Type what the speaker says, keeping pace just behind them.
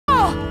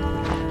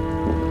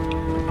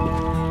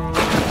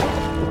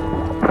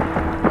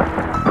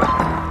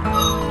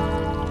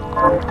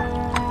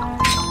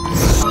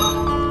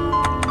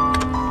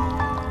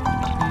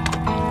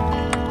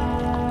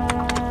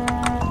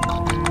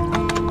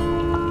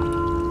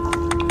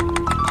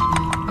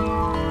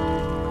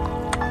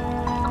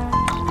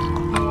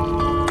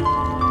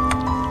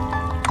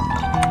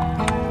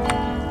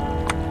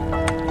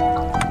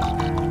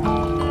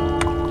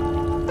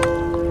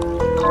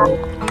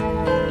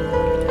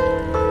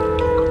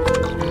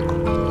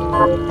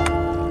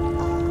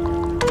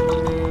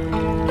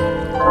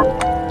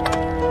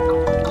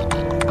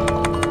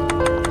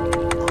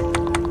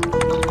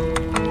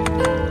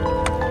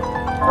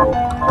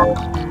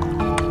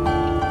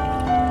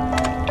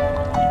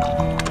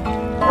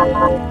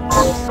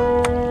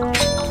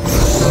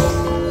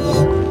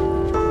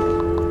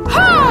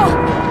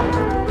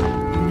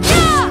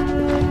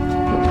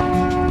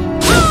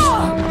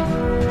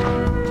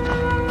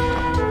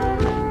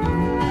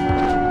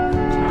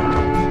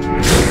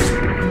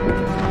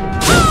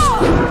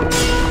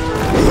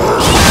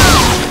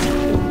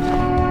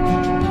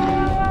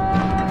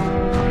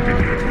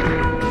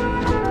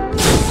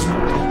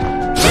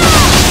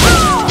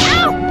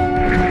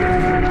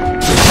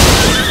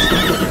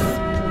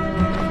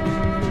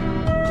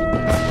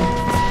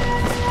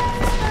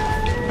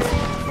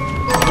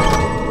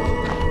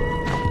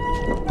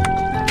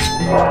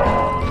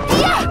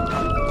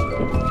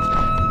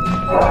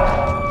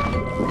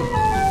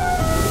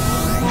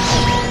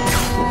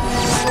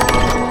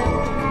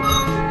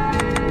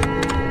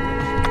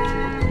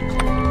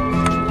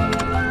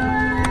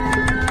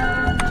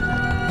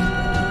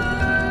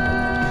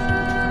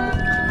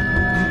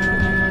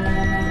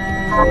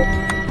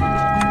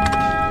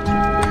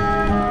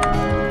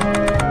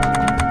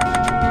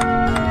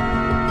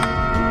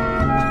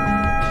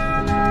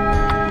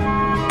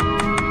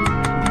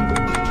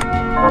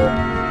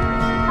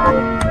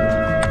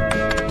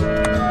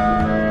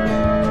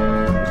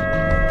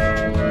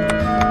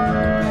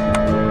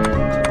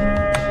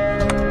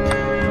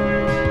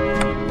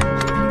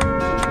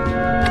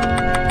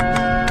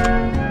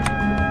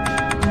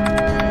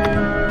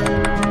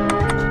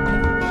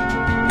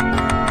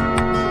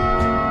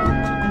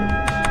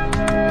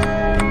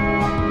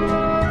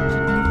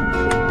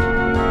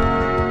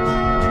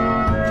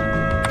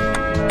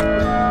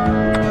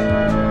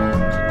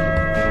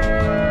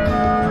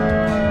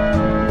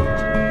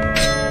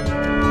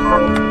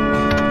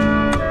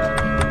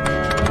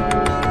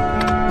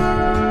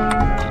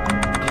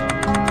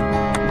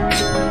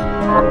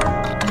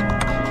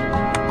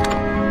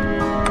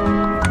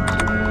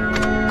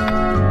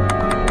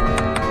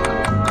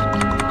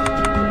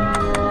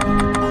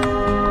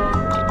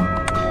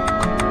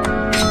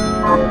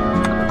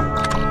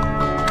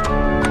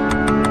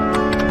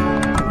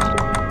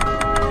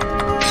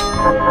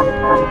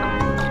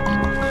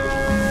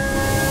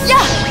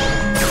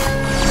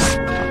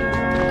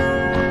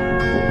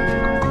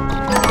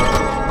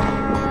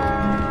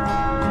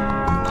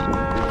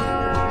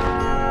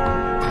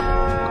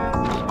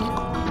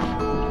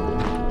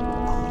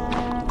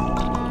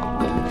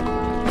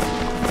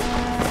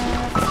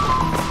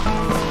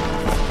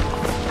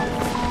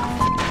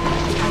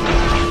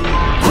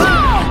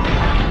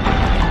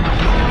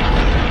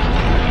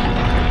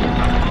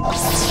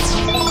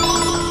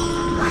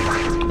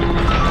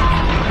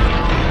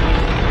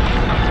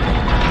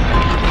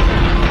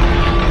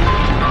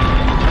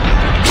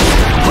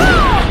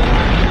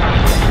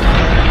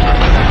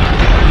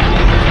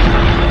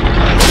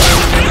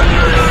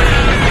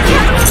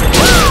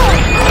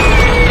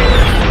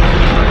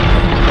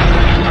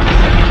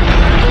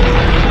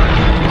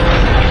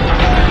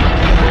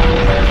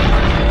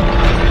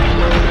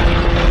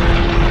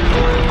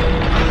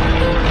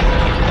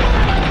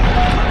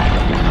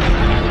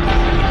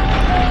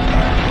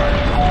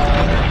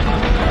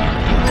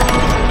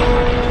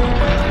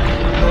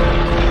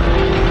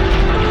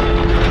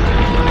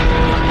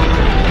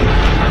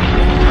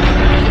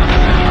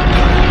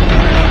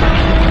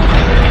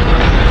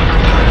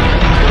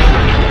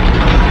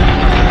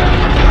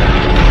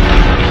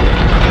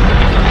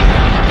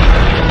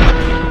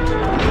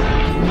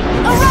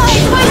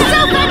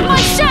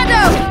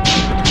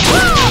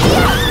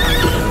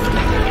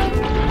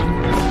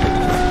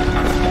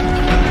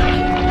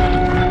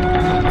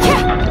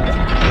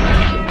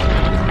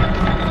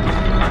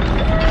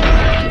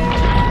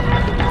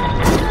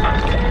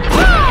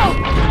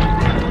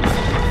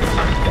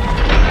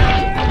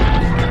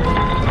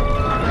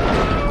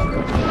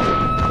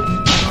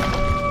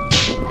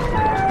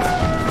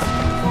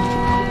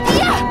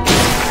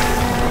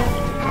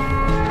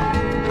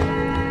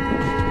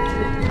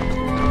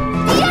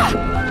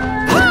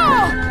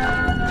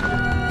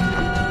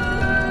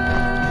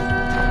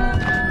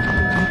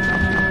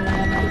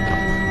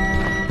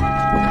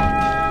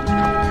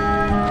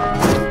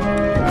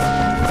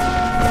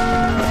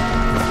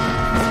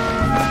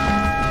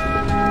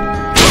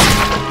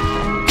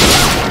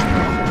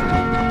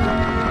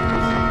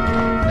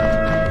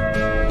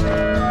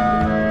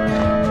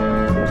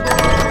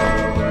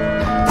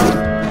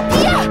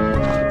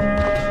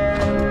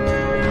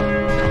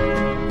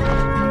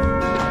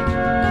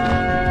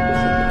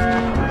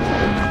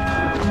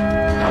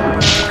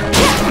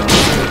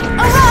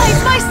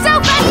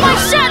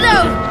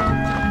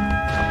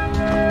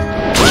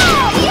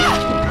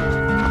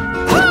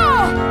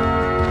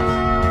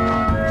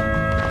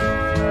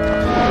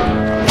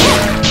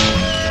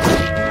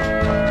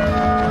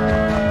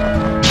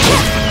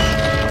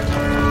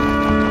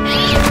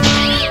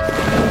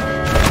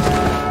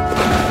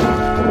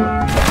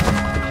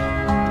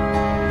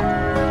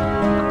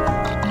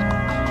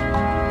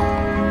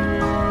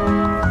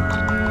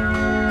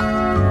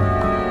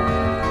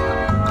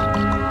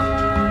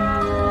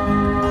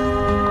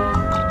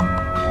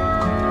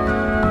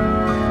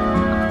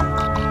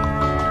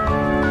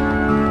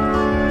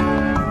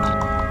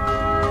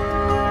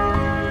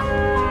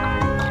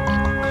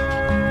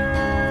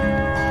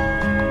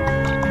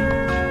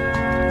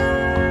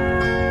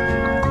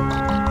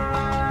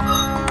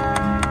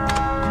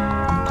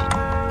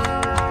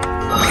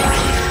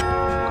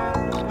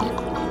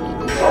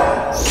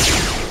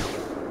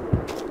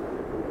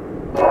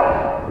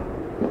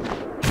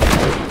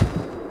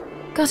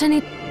Got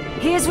any...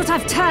 Here's what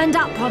I've turned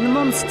up on the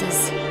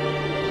monsters.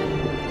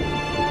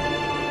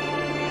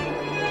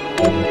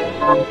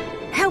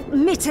 Help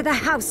Mitta the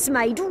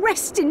housemaid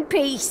rest in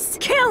peace.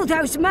 Kill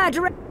those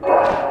murderers.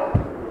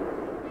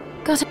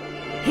 Got it.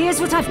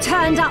 Here's what I've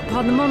turned up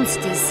on the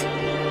monsters.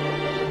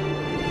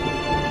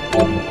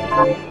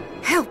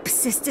 Help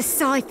Sister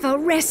Cypher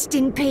rest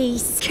in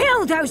peace.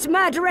 Kill those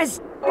murderers.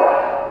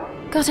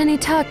 Got any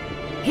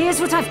Here's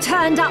what I've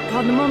turned up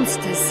on the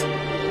monsters.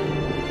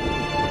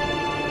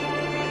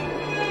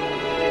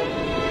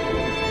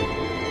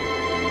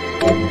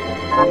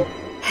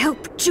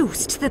 Help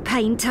Juiced the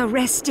Painter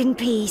rest in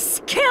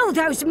peace. Kill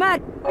those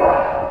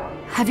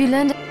Have you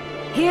learned?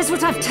 Here's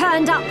what I've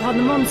turned up on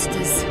the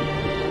monsters.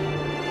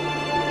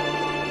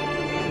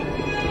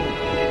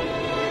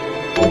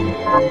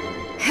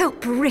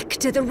 Help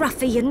Richter the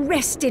Ruffian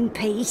rest in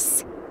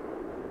peace.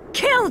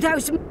 Kill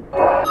those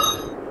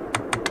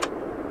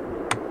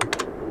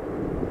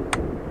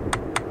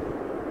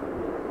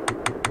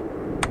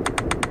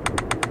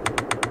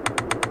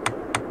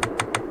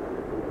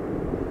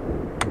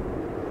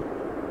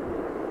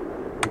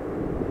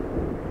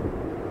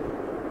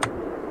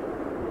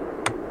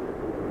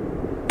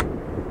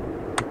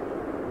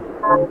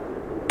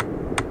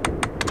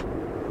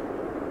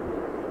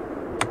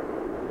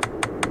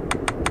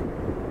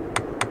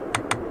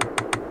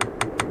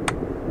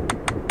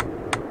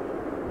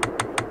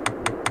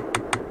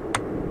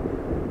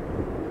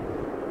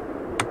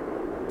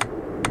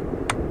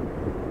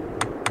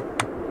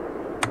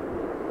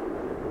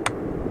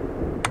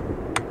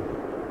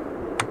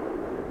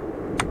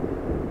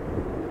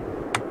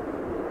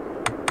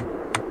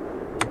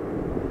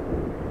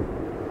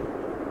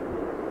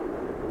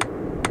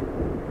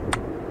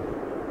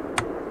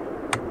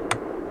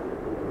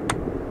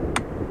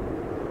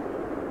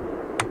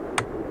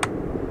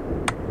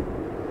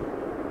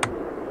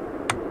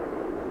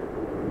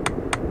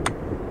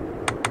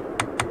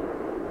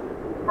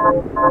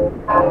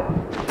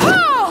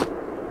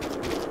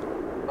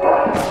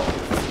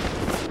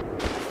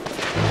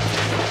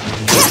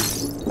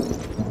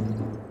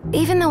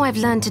Even though I've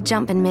learned to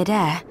jump in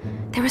midair,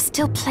 there are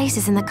still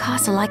places in the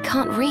castle I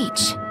can't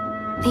reach.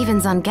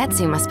 Even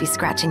Zangetsu must be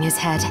scratching his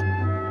head.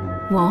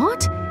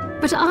 What?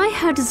 But I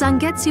heard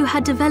Zangetsu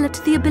had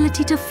developed the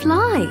ability to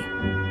fly.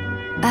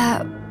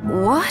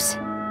 What?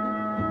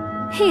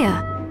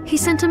 Here, he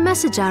sent a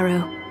message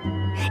arrow.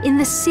 In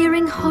the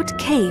searing hot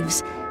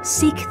caves,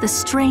 seek the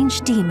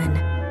strange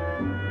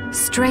demon.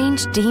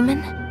 Strange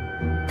demon?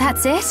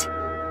 That's it?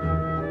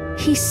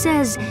 He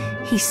says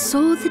he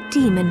saw the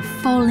demon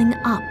falling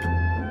up.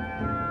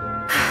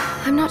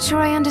 I'm not sure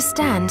I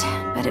understand,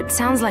 but it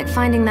sounds like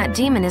finding that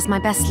demon is my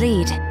best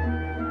lead.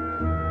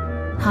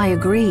 I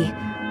agree.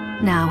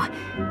 Now,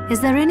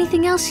 is there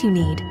anything else you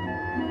need?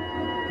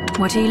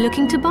 What are you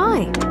looking to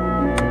buy?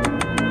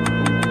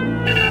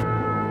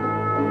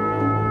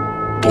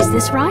 Is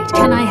this right?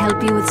 Can I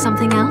help you with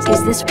something else?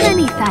 Is this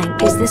many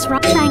thanks? Is this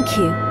right? Thank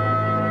you.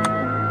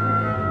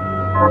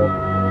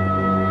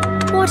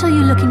 What are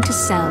you looking to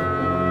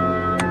sell?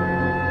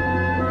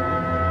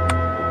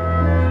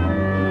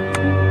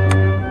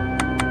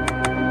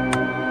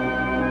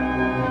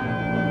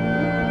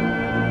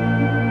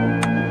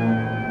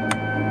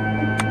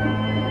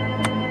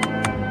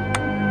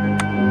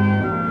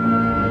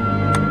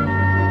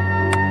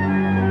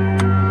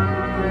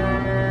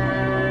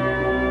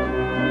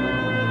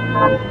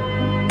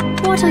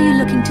 What are you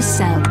looking to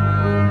sell?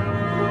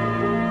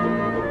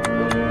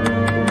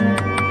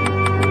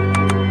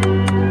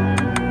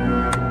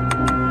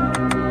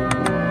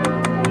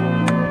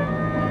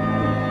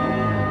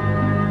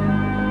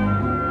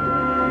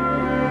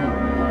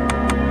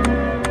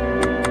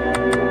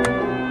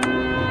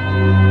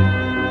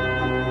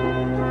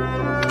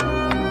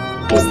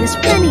 Is this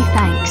many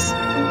thanks?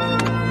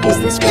 Is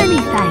this many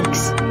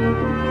thanks?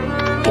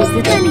 Is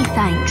this many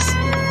thanks?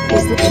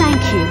 Is the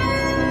thank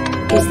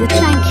you? Is the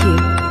thank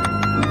you?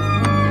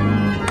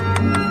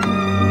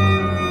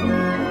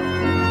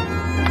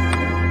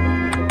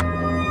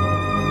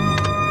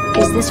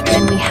 Is this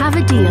when we have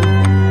a deal?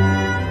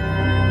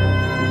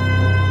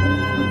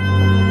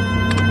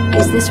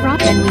 Is this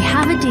right when we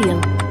have a deal?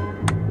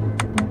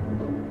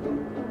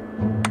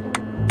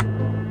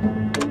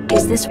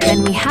 Is this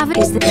when we have it?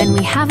 Is that when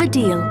we have a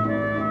deal?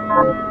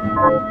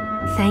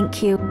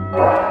 Thank you.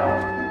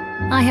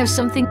 I have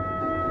something.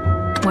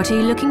 What are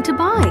you looking to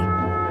buy?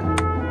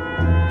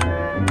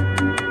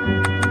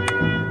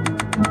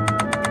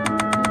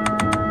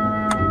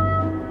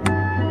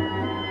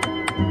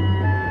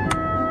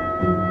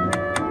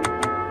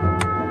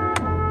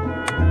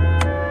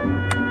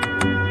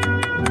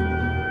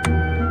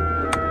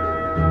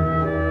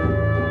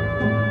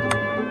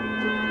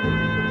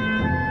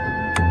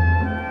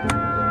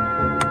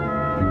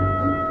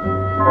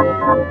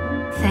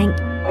 Thank.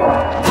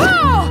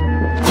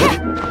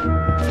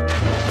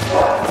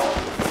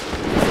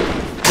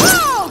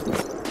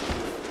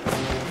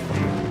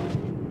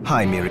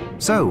 Hi, Miri.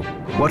 So,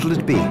 what'll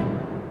it be?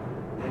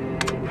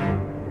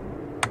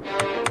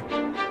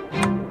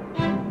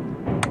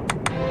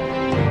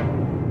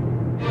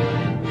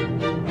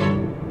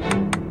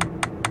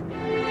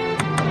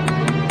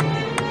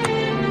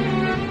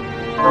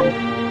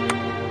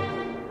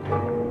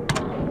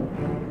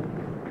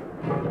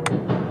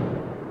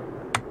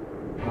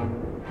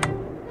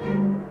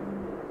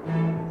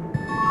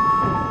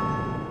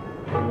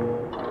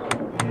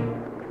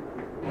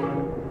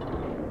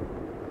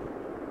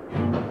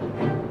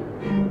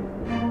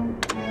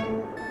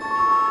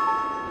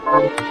 I'll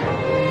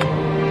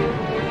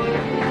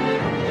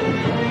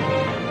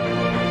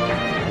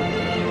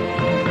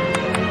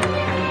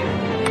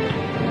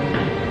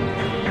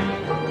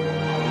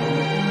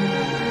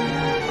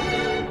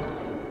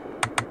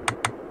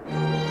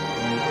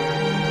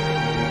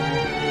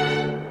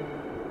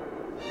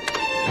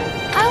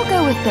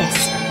go with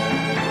this.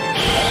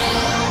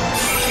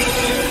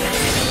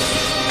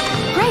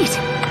 Great.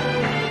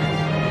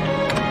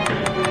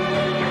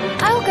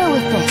 I'll go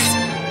with this.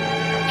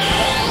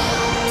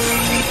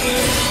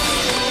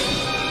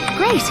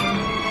 Great.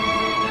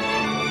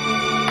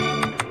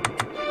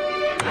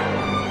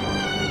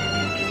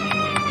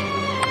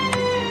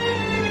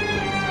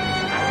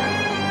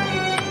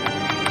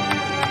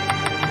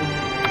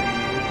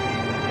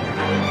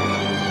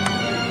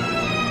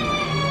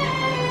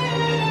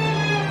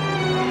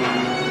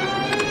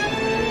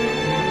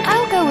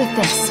 I'll go with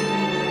this.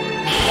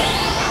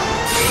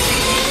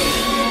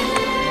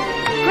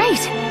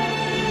 Great.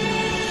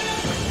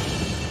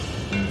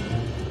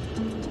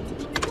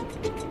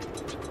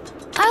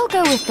 I'll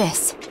go with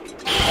this.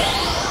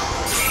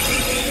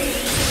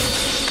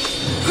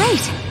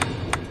 Great.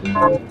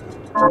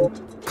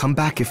 Come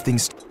back if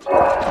things...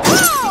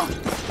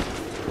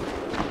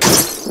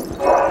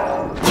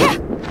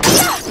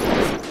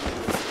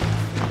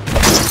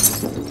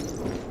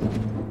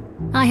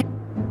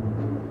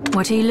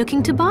 What are you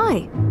looking to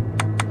buy?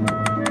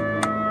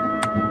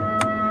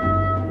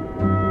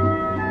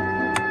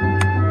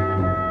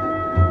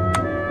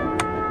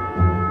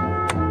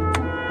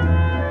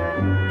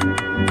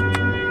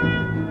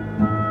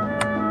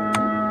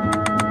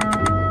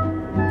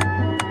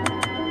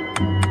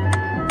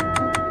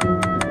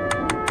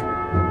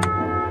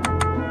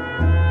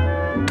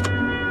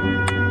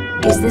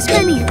 Is this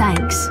many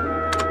thanks?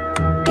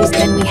 Is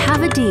then we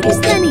have a deal? Is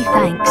many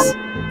thanks?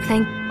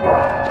 Thank.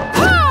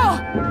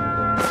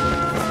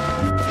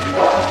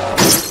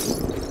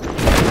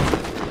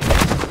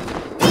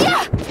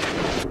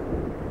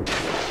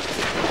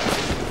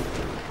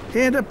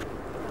 Head up.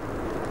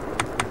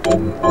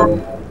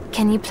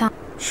 Can you plant?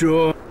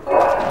 Sure.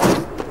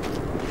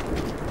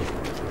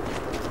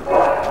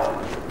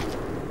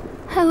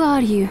 How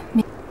are you?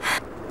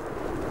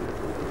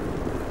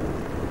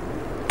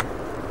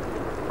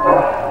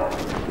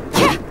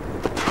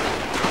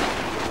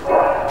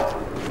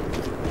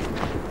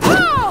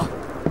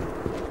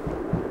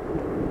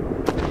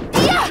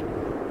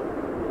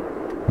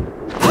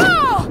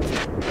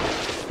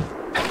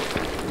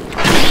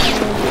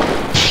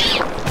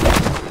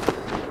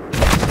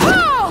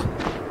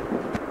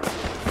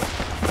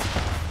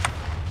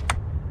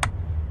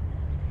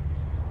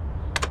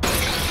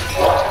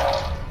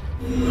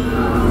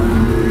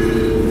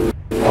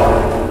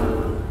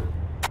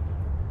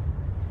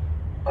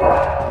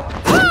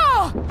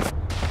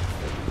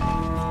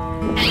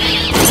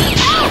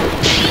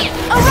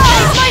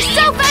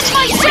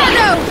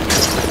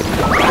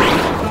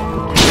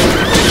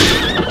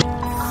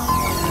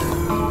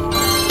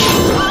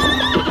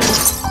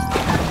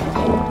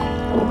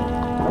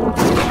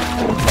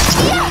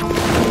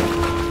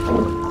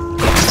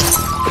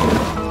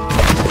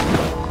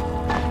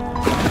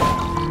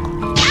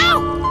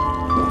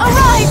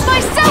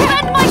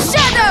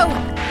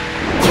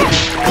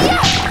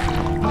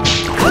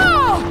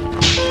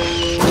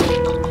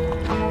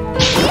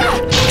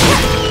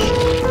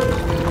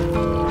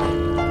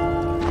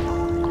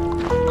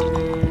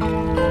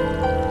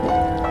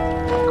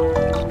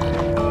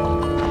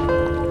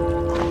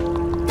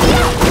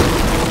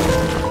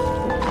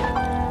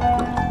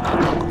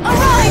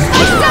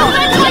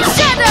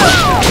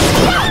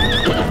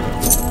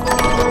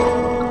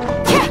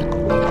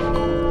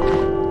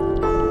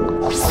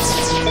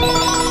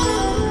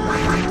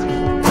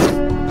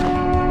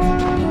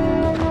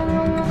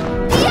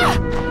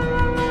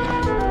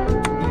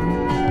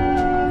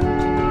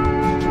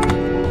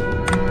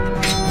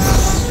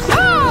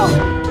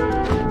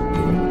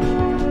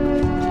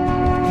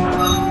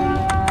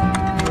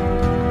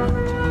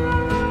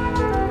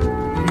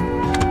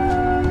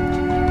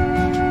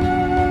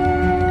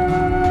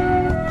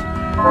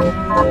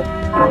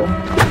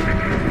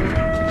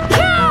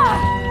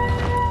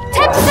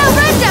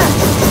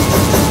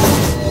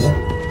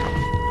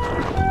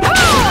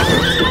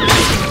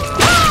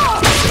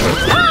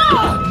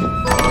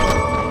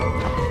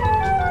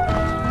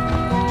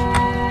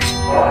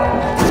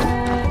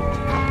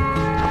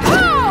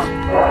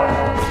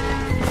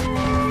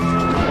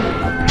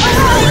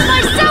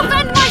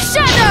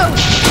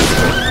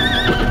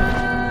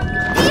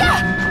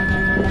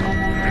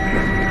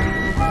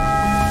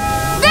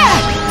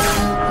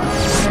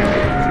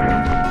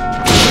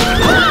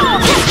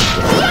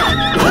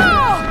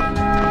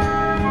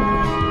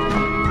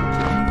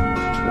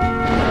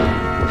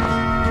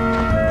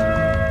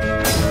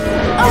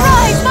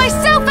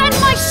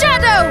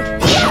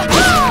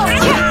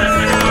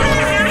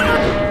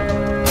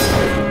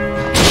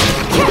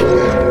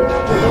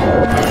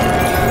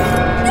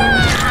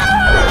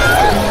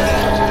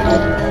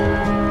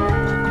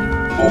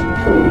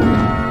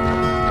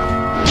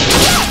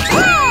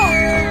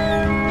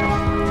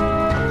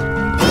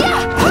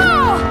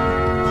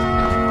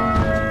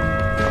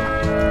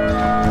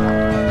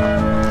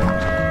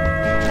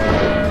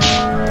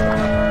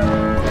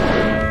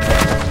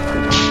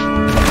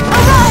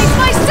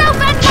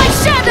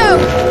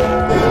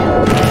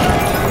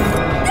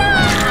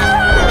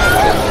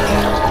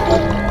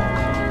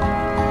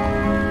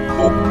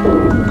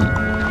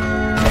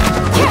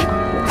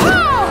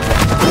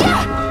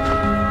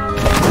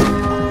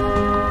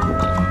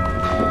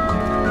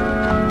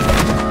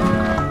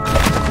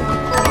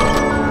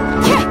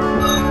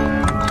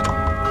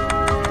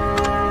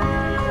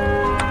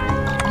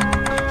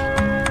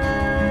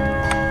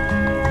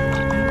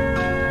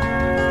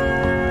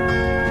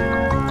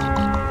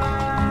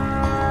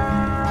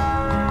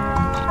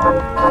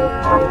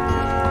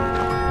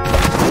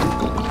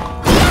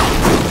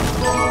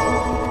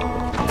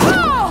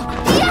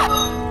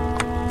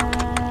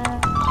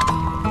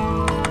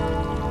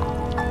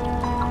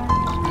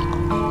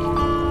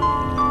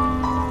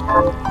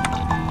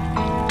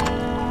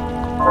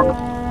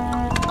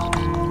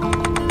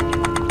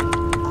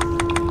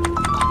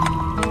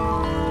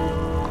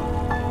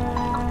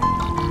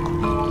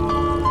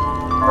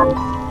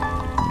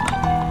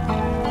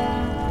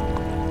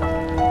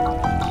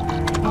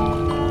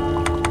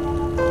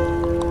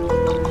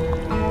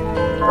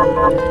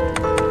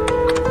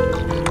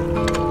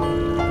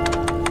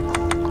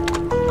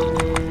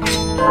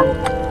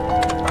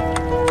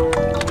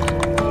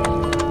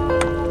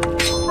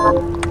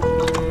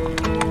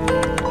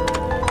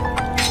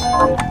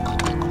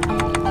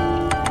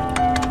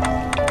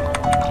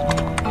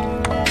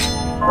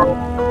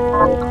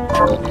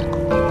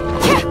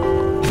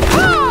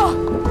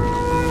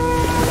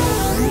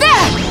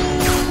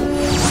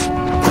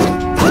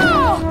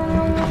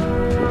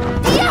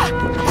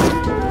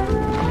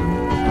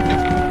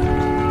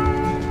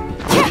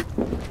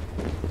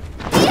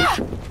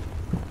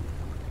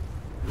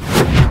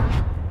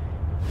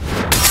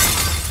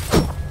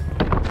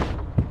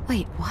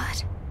 Wait,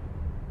 what?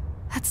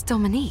 That's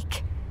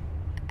Dominique.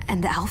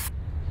 And Alf?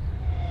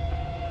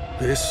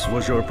 This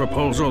was your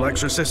proposal,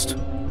 Exorcist?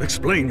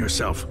 Explain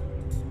yourself.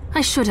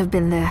 I should have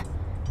been there.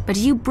 But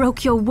you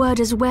broke your word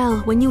as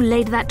well when you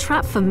laid that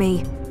trap for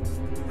me.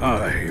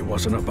 I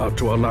wasn't about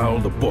to allow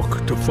the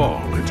book to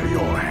fall into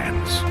your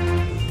hands.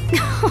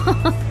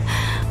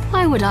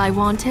 Why would I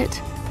want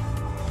it?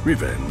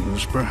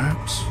 Revenge,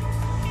 perhaps?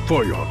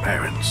 For your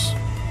parents.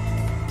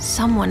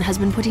 Someone has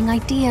been putting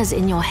ideas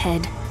in your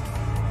head.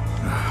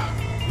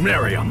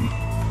 Miriam.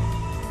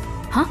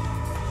 Huh?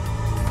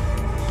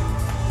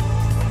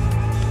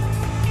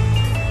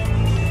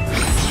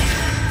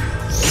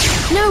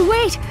 No,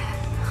 wait!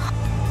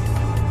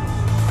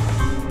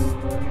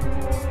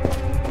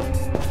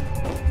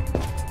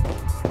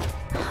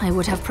 I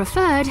would have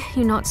preferred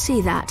you not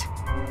see that.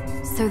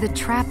 So the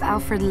trap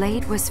Alfred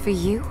laid was for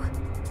you?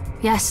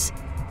 Yes,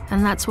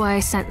 and that's why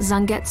I sent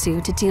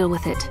Zangetsu to deal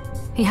with it.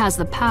 He has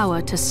the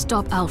power to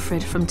stop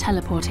Alfred from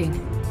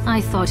teleporting. I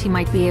thought he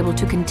might be able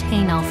to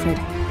contain Alfred,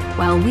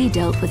 while we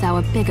dealt with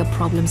our bigger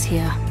problems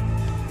here.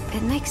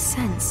 It makes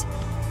sense.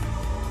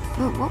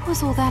 But what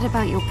was all that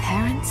about your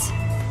parents?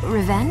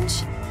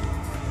 Revenge?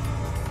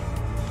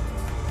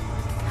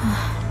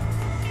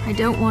 I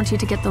don't want you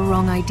to get the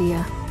wrong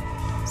idea,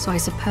 so I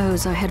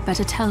suppose I had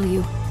better tell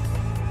you.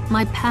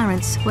 My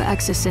parents were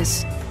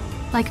exorcists,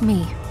 like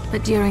me,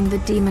 but during the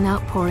demon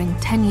outpouring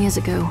 10 years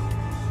ago,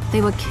 they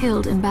were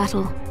killed in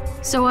battle.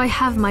 So I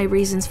have my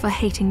reasons for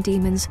hating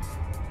demons,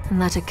 and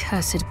that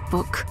accursed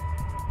book.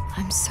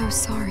 I'm so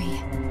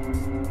sorry.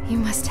 You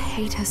must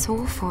hate us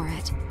all for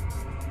it.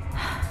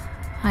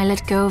 I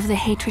let go of the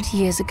hatred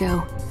years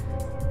ago.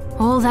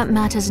 All that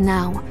matters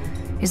now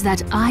is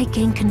that I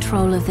gain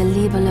control of the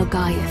Liber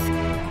Logaeth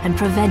and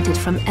prevent it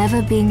from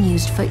ever being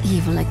used for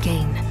evil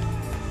again.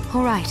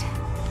 All right.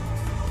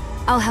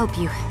 I'll help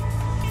you.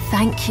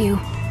 Thank you.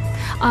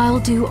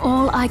 I'll do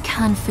all I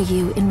can for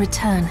you in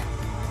return.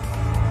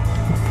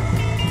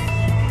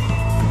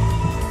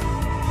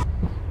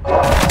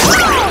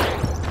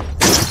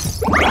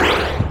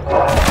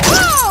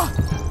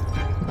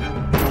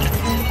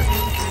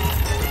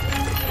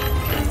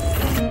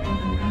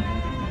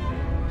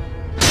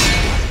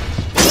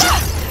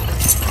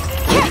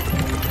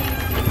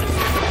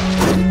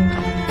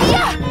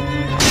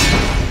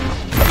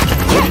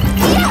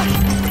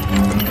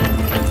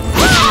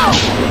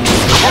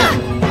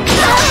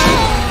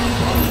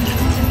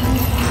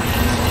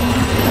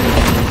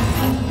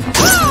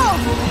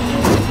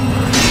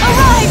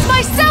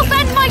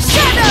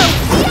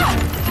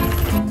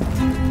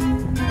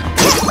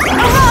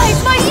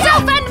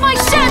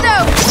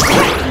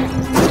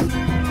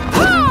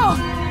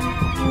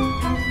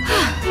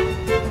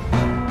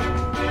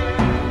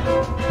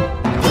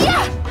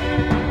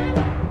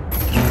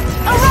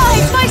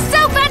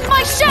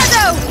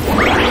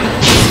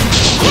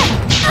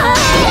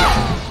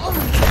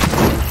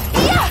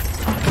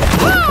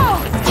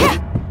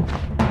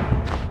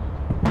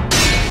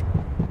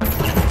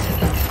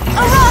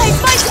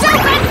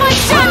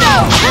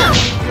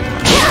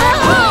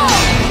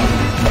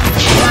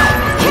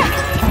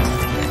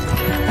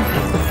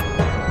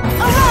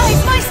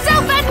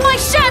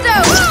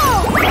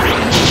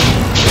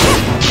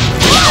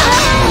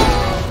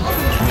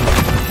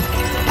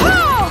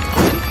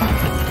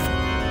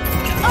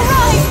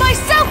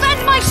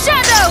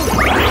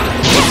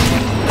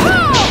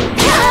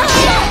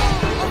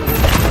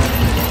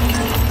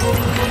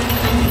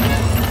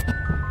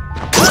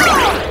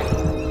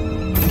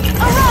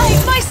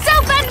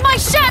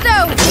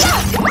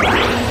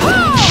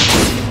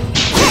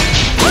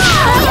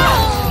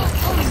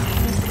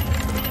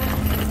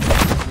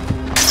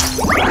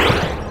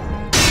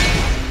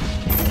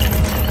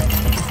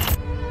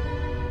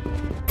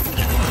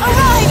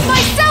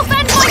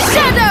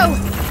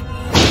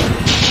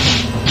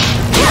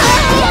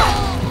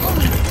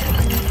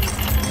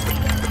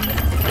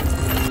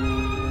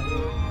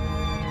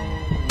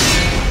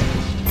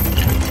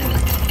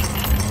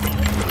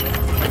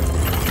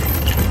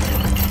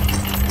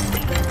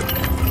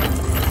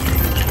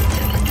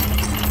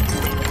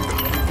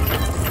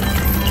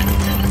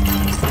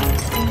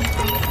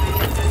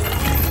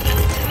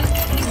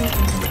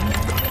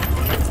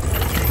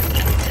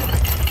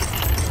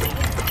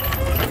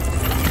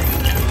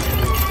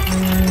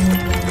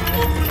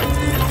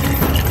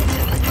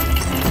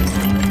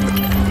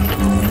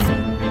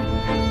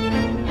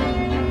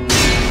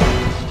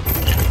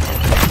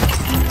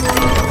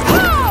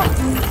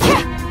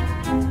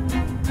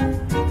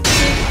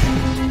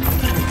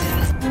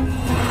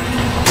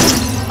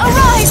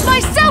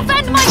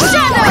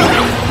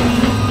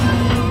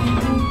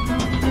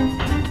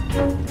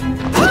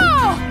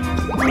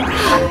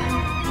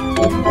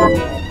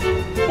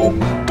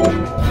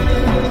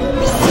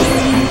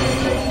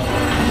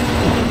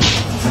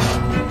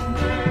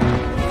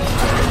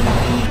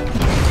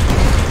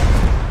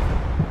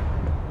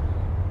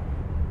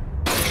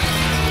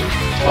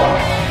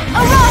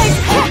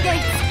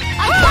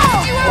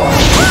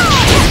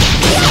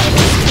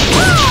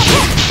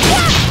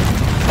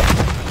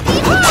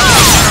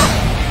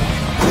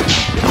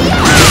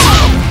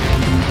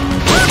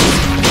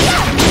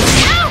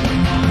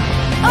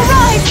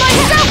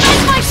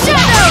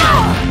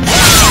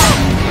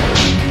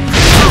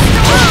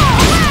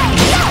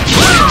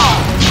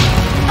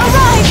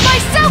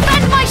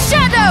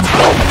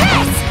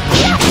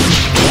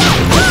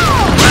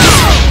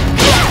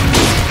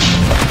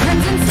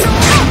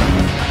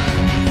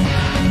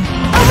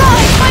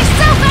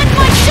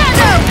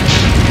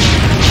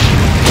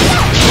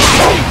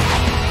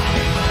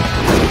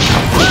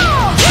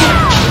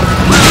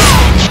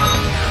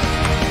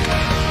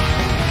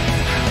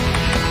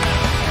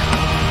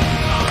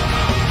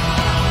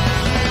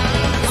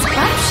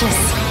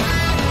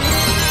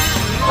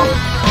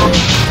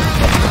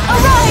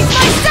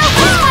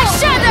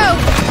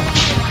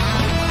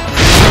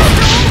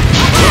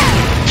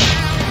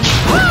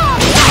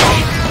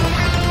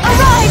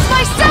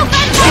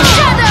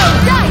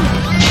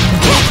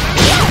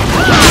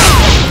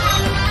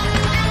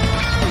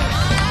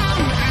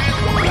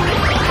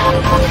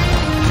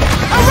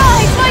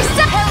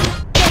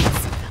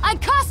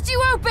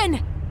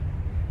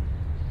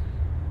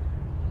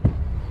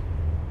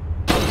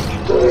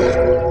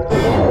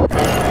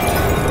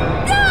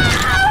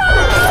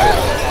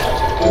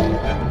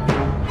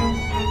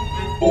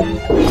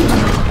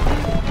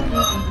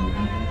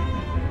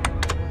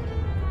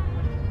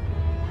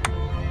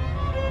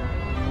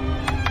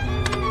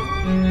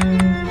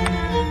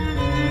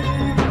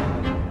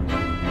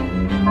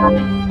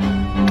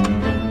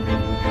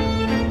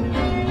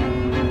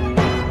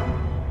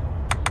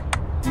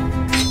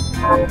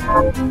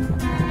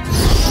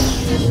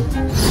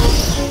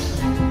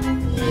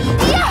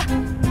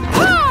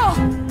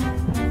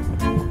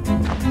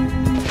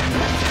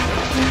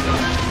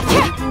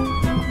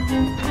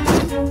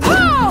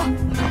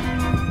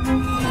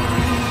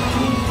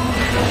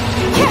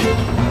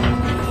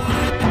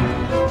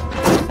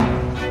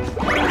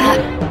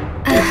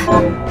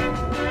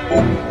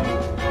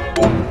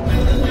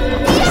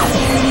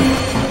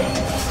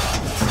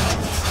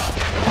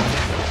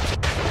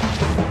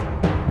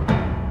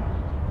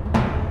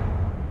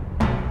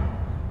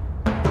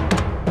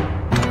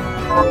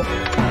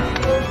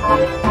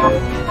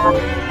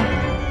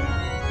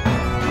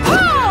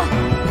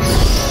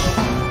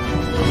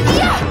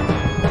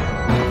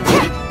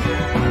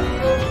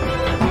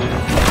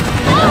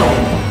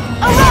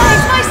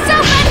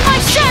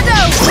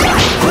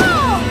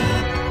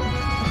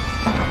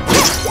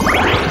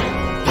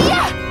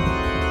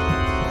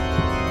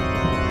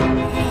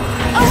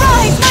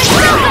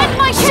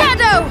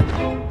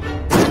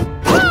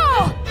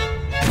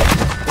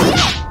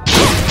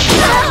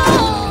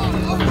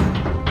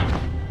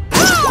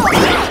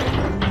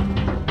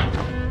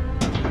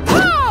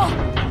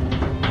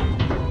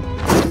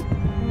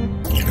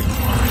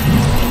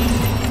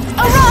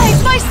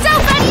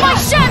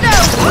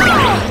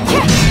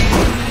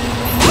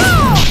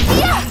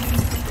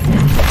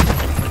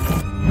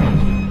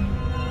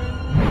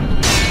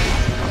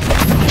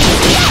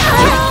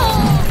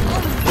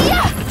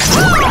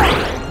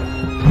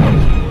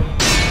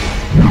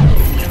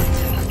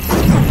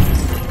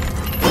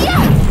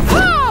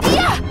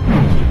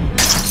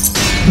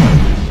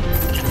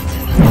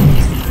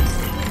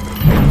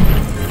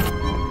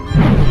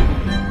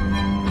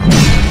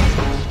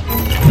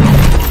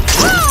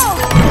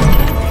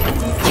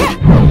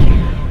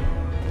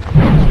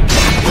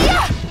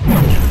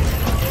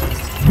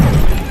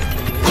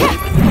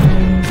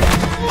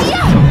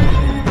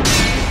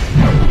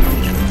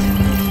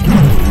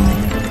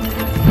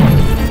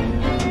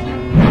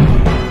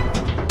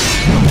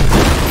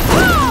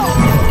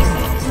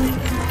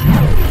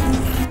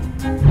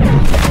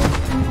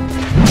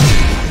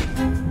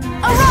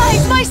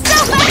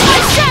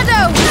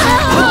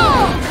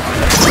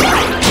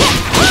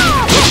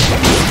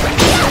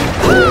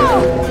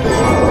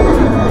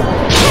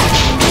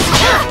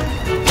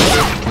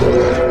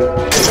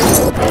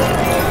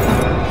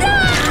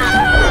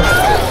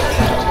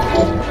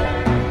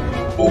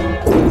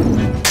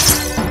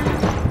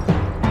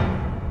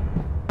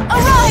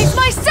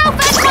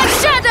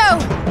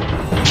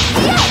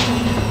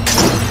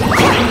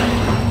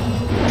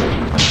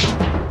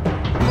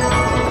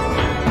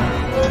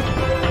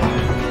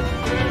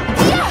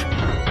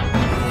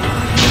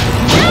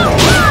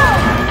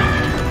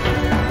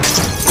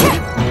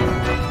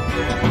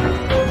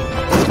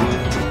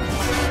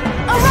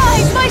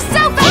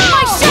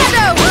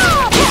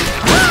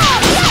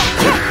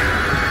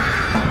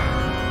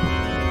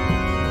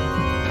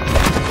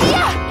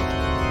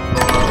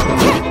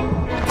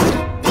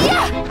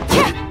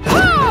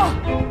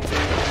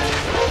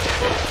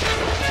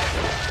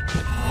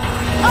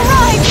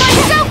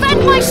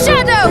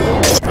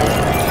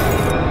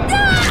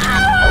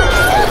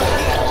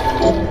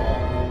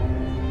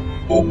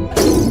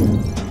 you!